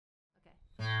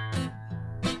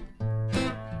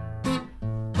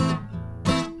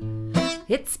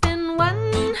It's been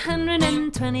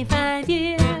 125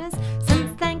 years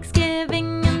since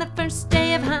Thanksgiving and the first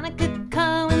day of Hanukkah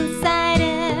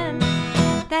coincided.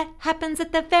 That happens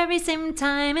at the very same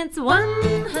time. It's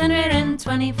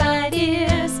 125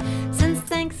 years since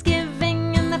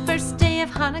Thanksgiving and the first day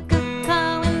of Hanukkah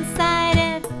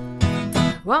coincided.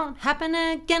 Won't happen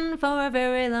again for a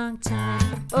very long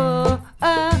time. Oh,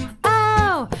 oh,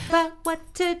 oh, but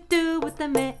what to do with the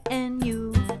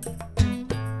menu?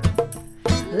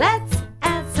 Let's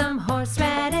add some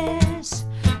horseradish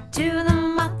to the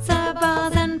matzo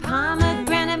balls and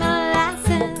pomegranate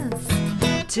molasses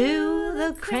to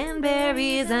the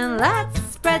cranberries, and let's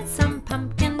spread some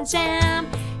pumpkin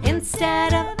jam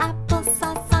instead of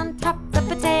applesauce on top of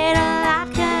potato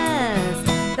latkes.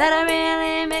 That'll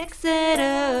really mix it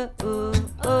up. Oh,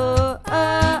 oh,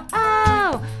 oh,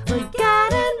 oh. We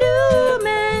got a new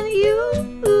menu.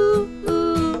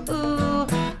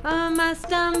 A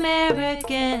most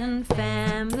American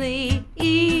family.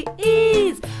 We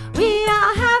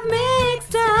all have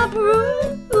mixed up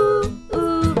rules.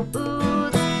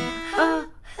 Oh,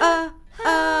 oh,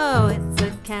 oh. It's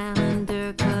a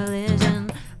calendar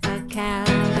collision. A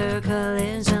calendar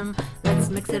collision. Let's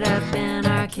mix it up in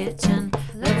our kitchen.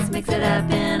 Let's mix it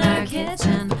up in our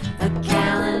kitchen. A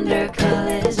calendar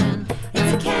collision.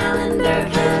 It's a calendar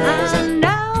collision.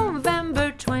 On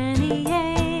November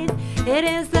 28th, it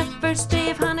is the first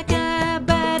day of Hanukkah,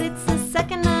 but it's the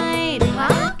second night.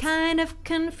 Huh? Kind of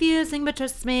confusing, but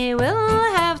trust me,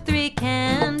 we'll have 3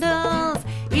 candles.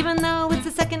 Even though it's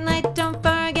the second night, don't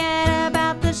forget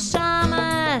about the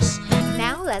shamash.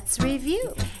 Now let's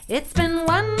review. It's been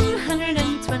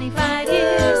 125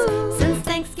 years since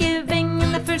Thanksgiving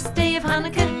and the first day of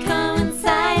Hanukkah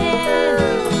coincided.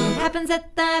 It happens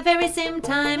at the very same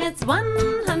time. It's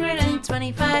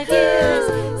 125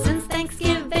 years since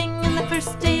Thanksgiving and the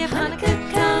first day of Hanukkah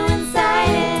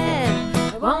coincided.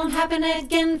 It won't happen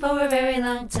again for a very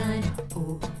long time.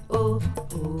 Oh, oh,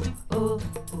 oh, oh,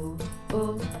 oh,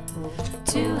 oh, oh.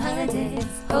 2 holidays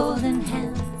holding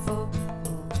hands.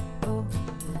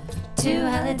 2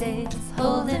 holidays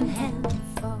holding hands.